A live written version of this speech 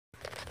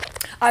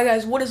Hi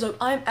guys, what is up?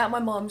 I'm at my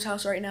mom's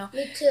house right now.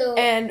 Me too.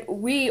 And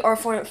we are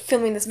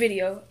filming this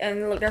video.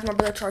 And look, that's my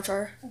brother Char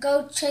Char.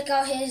 Go check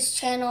out his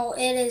channel.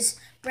 It is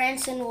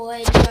Branson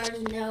Wood. You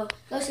already know.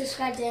 Go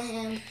subscribe to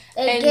him.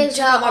 It gives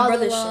out my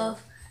brother's love.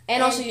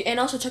 And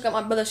also check out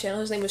my brother's channel.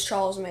 His name is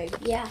Charles May.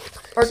 Yeah.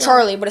 Or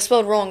Charlie, but it's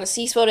spelled wrong.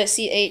 He spelled it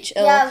CHL.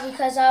 Yeah,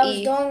 because I was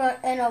doing it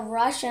in a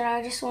rush and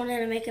I just wanted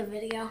to make a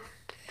video.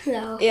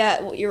 So.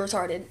 Yeah, well, you're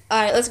retarded.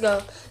 All right, let's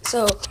go.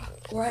 So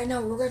right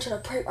now we're gonna try to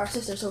prank our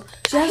sister. So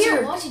she has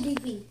her watch a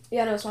DV.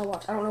 Yeah, no, it's my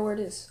watch. I don't know where it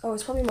is. Oh,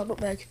 it's probably in my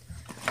book bag.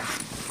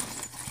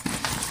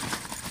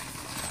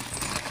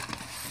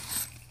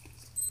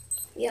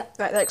 Yep.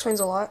 Right, that explains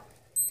a lot.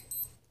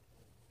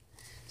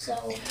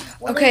 So.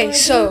 Okay,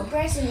 so.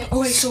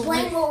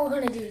 Explain what we're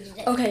gonna do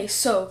today. Okay,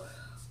 so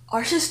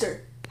our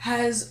sister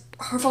has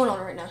her phone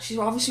on right now. She's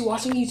obviously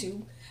watching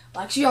YouTube,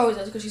 like she always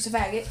does, because she's a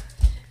faggot,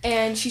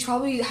 and she's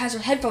probably has her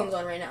headphones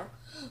on right now.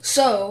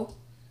 So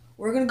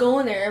we're gonna go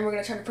in there and we're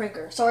gonna try to prank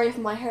her. Sorry if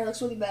my hair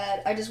looks really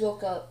bad. I just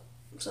woke up,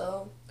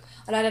 so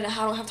and I don't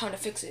have time to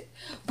fix it.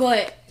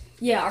 But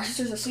yeah, our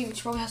sister's asleep and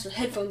she probably has her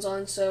headphones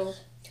on. So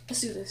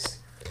let's do this.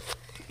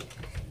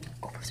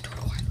 Open the door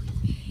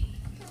quietly.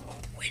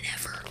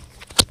 Whenever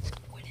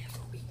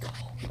we go.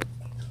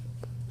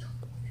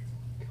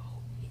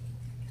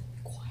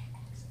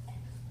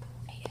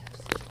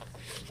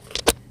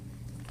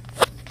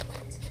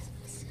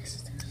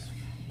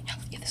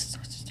 Yeah, this is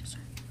our sister's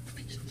room.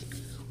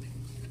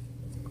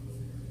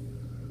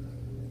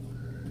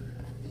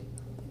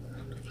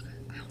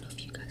 I don't know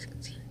if you guys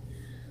can see it,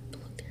 but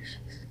look, there she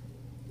is.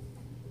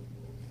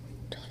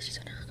 Tell her she's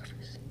under her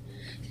covers.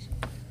 She's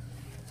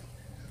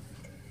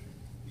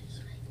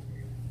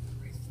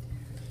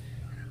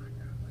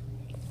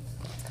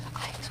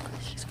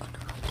under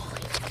her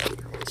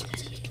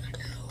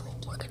bed.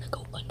 We're gonna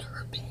go under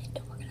her bed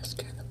and we're gonna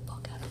scare the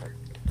fuck out of her.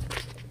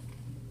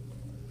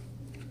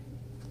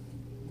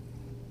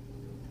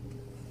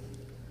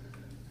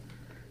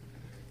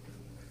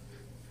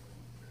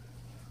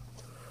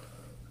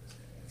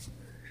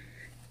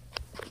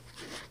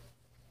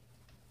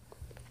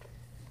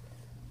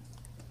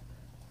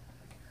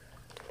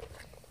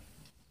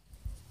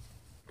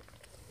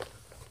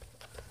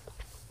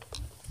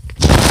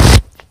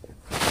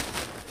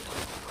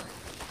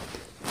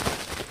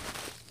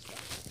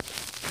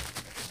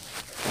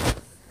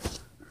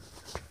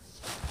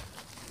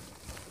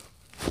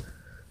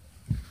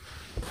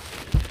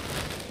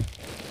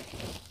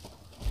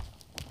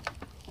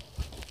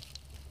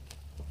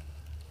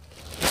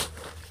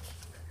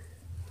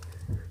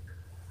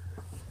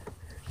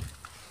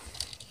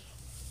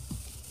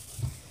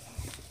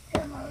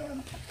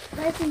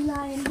 Branson's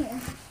not in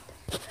here.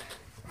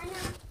 I know.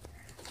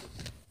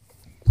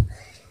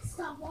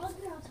 Stop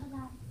walking outside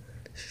that.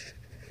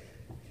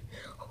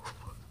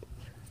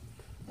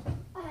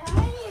 I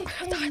need to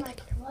change my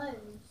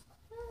clothes.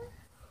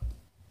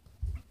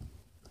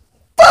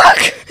 Fuck!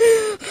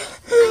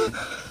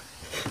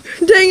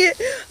 Dang it.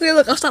 Okay,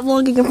 look, I'll stop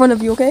vlogging in front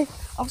of you, okay?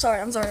 I'm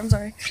sorry.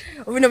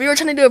 We were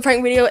trying to do a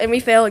prank video and we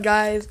failed,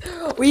 guys.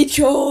 We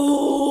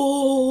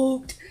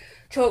choked.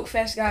 Choke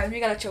fest, guys. We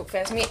gotta choke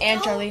fest. Me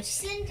and Charlie.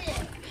 Send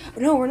it.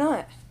 No, we're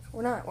not.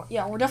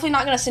 Yeah, we're definitely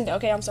not gonna send it,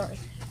 okay? I'm sorry.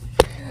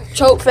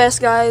 Choke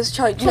fest, guys.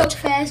 Choke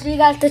fest. We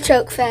got the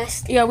choke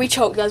fest. Yeah, we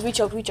choked, guys. We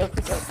choked. Yeah, we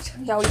choked.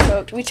 Yeah, we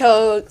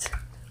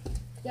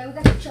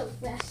got the choke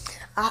fest.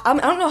 I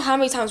don't know how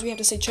many times we have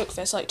to say choke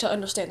fest, like, to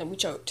understand that we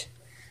choked.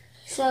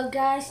 So,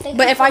 guys,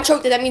 But if I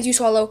choked, that means you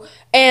swallow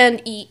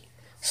and eat.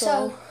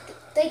 So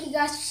thank you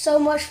guys so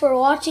much for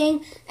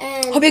watching.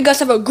 And hope you guys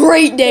have a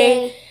great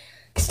day.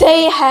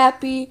 Stay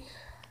happy.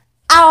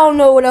 I don't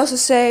know what else to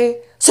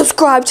say.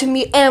 Subscribe to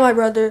me and my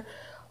brother,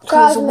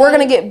 because we're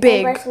gonna get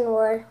big.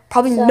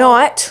 Probably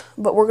not,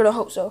 but we're gonna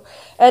hope so.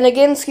 And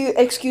again,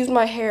 excuse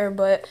my hair,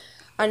 but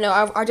I know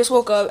I just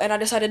woke up and I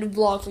decided to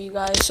vlog for you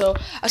guys. So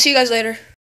I'll see you guys later.